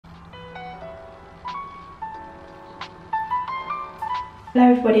Hello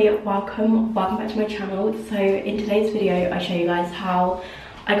everybody, welcome back to my channel. So in today's video I show you guys how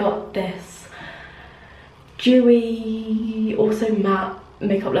I got this dewy, also matte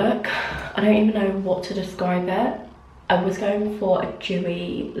makeup look. I don't even know what to describe it. I was going for a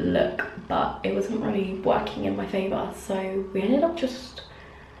dewy look but it wasn't really working in my favour, so we ended up just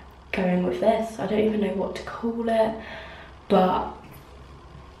going with this. I don't even know what to call it, but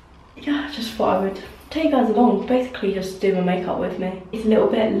yeah, I just thought I would take you guys along, basically just do my makeup with me. It's a little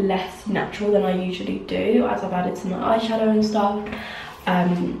bit less natural than I usually do, as I've added some eyeshadow and stuff,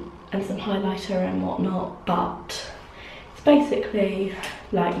 and some highlighter and whatnot, but it's basically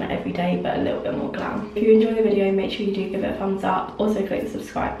like my everyday but a little bit more glam. If you enjoy the video, make sure you do give it a thumbs up, also click the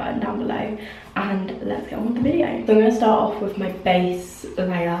subscribe button down below, and let's get on with the video. So I'm going to start off with my base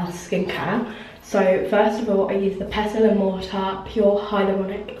layer skincare. So first of all, I use the Pestle and Mortar Pure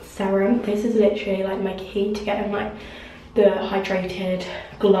Hyaluronic Serum. This is literally like my key to getting like the hydrated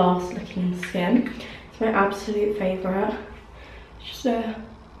glass looking skin. It's my absolute favourite. Just that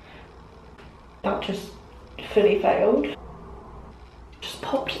just fully failed. Just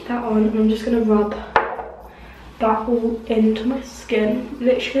popped that on and I'm just going to rub that all into my skin.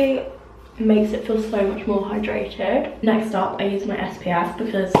 Literally makes it feel so much more hydrated. Next up, I use my SPF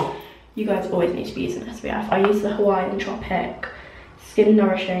because you guys always need to be using SPF. I use the Hawaiian Tropic Skin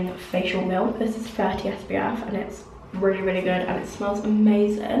Nourishing Facial Milk. This is 30 SPF and it's really, really good and it smells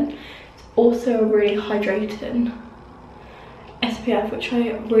amazing. It's also a really hydrating SPF, which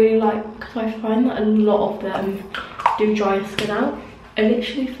I really like because I find that a lot of them do dry your skin out. I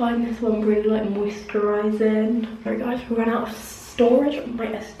literally find this one really like moisturising. Sorry guys, we ran out of storage on my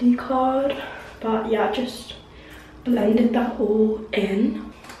SD card. But yeah, I just blended that all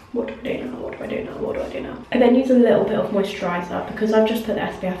in. What do I do now? What do I do now? What do I do now? I then use a little bit of moisturiser because I've just put the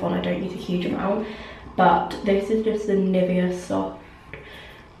SPF on. I don't use a huge amount, but this is just the Nivea Soft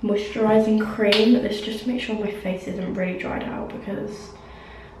Moisturising Cream. This is just to make sure my face isn't really dried out because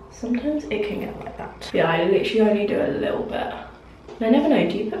sometimes it can get like that. Yeah, I literally only do a little bit. And I never know,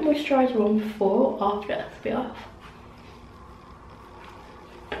 do you put moisturiser on before or after SPF?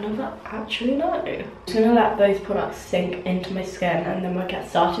 I never actually know. I'm just gonna let those products sink into my skin and then we'll get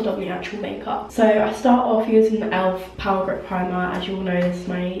started on the actual makeup. So I start off using the e.l.f. Power Grip Primer. As you all know, this is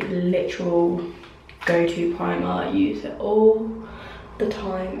my literal go-to primer. I use it all the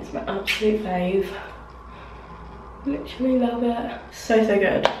time. It's my absolute fave. Literally love it. So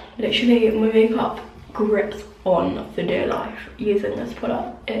good. Literally my makeup grips on for dear life using this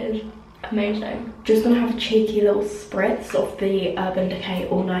product. It is amazing. Just gonna have a cheeky little spritz of the Urban Decay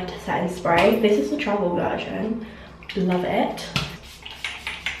All Nighter Setting Spray. This is the travel version. Love it.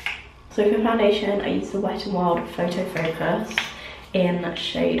 So for foundation, I use the Wet n Wild Photo Focus in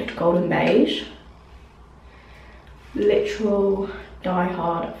shade Golden Beige. Literal die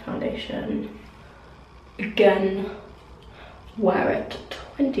hard foundation. Again, wear it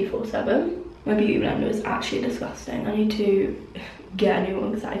 24/7. My beauty blender is actually disgusting. I need to get a new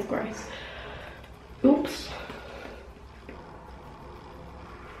one because that is gross. Oops.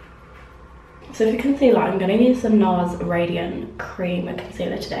 So for concealer, I'm going to use the NARS Radiant Cream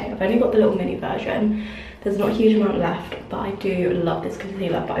Concealer today. I've only got the little mini version. There's not a huge amount left, but I do love this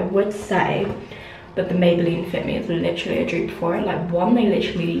concealer. But I would say that the Maybelline Fit Me is literally a dupe for it. Like, one, they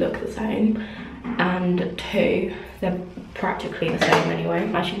literally look the same, and two, they're practically the same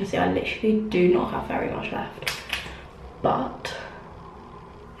anyway. As you can see, I literally do not have very much left, but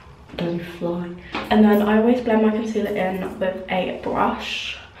don't fly. And then I always blend my concealer in with a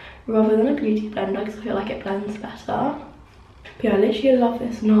brush rather than a beauty blender because I feel like it blends better. But yeah, I literally love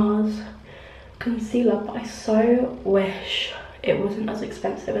this NARS concealer, but I so wish it wasn't as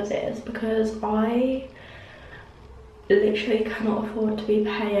expensive as it is because I literally cannot afford to be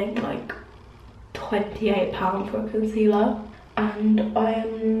paying like £28 for a concealer, and I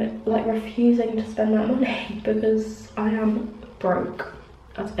am like refusing to spend that money because I am broke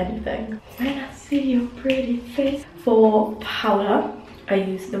as anything. When I see your pretty face. For powder, I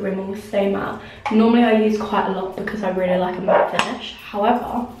use the Rimmel Stay Matte. Normally I use quite a lot because I really like a matte finish.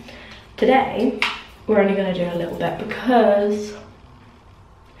 However, today we're only going to do a little bit because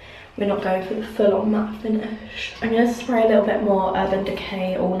we're not going for the full-on matte finish. I'm going to spray a little bit more Urban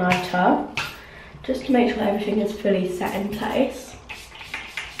Decay All Nighter just to make sure everything is fully set in place.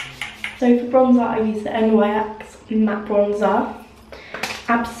 So for bronzer, I use the NYX Matte Bronzer.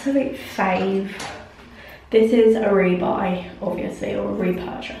 Absolute fave. This is a rebuy, obviously, or a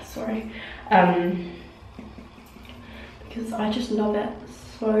repurchase, sorry. Because I just love it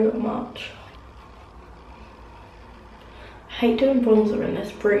so much. I hate doing bronzer in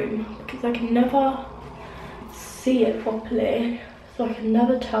this room because I can never see it properly. So so I can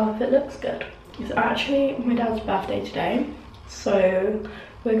never tell if it looks good. It's actually my dad's birthday today, so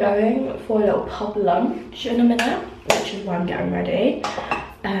we're going for a little pub lunch in a minute, which is why I'm getting ready,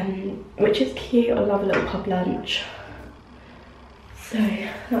 which is cute. I love a little pub lunch, so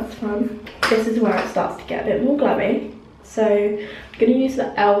that's fun. This is where it starts to get a bit more glowy. So I'm going to use the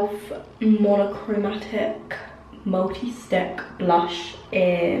e.l.f. monochromatic multi-stick blush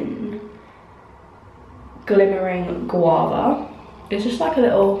in Glimmering Guava. It's just like a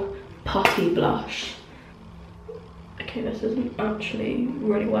little puffy blush. Okay, this isn't actually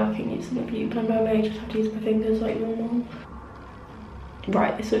really working using the view blender. I may just have to use my fingers like normal.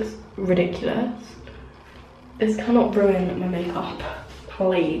 Right, this looks ridiculous. This cannot ruin my makeup.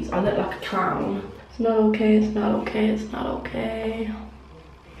 Please, I look like a clown. It's not okay, it's not okay, it's not okay.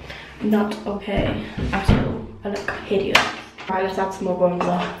 Not okay at all. I look hideous. Right, let's add some more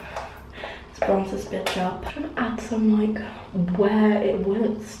bronzer. Let's bronze this bitch up. I'm trying to add some like where it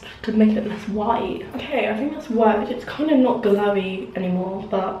was to make it less white. Okay, I think that's worked. It's kind of not glowy anymore,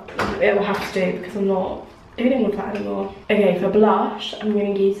 but it will have to do because I'm not dealing with that anymore. Okay, for blush, I'm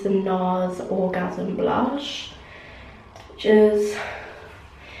going to use the NARS Orgasm blush, which is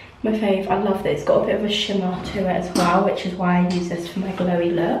my fave. I love this. It's got a bit of a shimmer to it as well, which is why I use this for my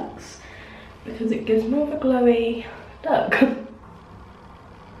glowy looks, because it gives more of a glowy look.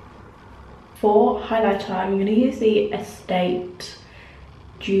 For highlighter, I'm going to use the Estate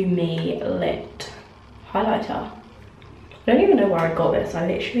Dew Me Lit highlighter. I don't even know where I got this. I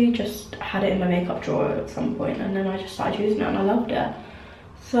literally just had it in my makeup drawer at some point, and then I just started using it and I loved it.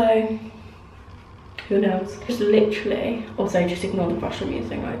 So who knows? Just literally, also just ignore the brush I'm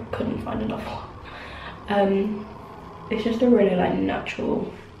using, I couldn't find enough one. It's just a really like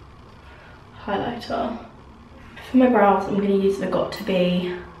natural highlighter. For my brows, I'm going to use the Got To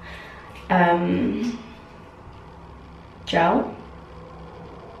Be gel.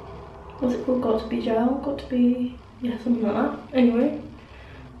 What's it called? Got To Be gel? Got To Be, yeah, something like that. Anyway,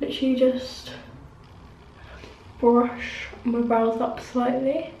 literally just brush my brows up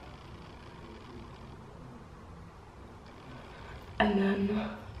slightly. And then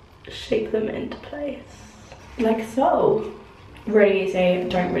shape them into place, like so. Really easy,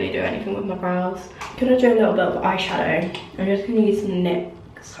 don't really do anything with my brows. I'm gonna do a little bit of eyeshadow. I'm just gonna use NYX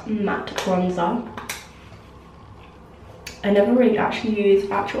matte bronzer. I never really actually use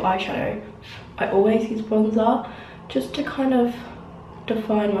actual eyeshadow. I always use bronzer, just to kind of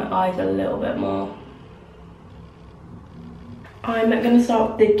define my eyes a little bit more. I'm gonna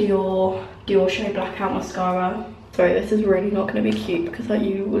start with the Dior Show Blackout Mascara. Sorry, this is really not going to be cute because like,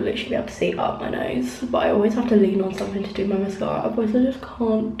 you will literally be able to see up my nose. But I always have to lean on something to do my mascara, otherwise I just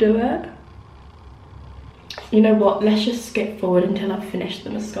can't do it. You know what, let's just skip forward until I've finished the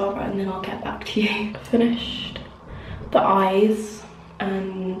mascara and then I'll get back to you. Finished the eyes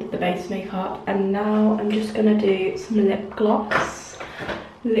and the base makeup, and now I'm just going to do some lip gloss.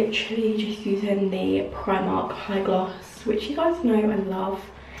 Literally just using the Primark High Gloss, which you guys know I love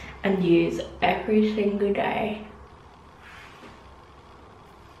and use every single day.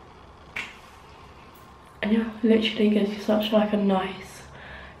 And yeah, literally gives you such like a nice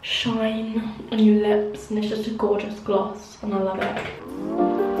shine on your lips, and it's just a gorgeous gloss and I love it.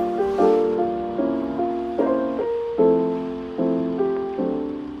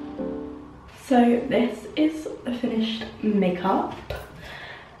 So this is the finished makeup.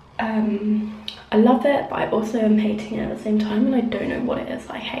 I love it, but I also am hating it at the same time, and I don't know what it is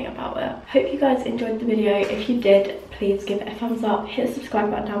I hate about it. Hope you guys enjoyed the video. If you did, please give it a thumbs up, hit the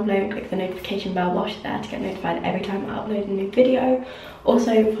subscribe button down below and click the notification bell whilst you're there to get notified every time I upload a new video.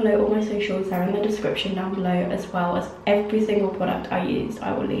 Also follow all my socials, they're in the description down below, as well as every single product I used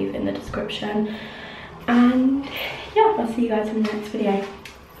I will leave in the description. And yeah, I'll see you guys in the next video.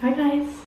 Bye guys.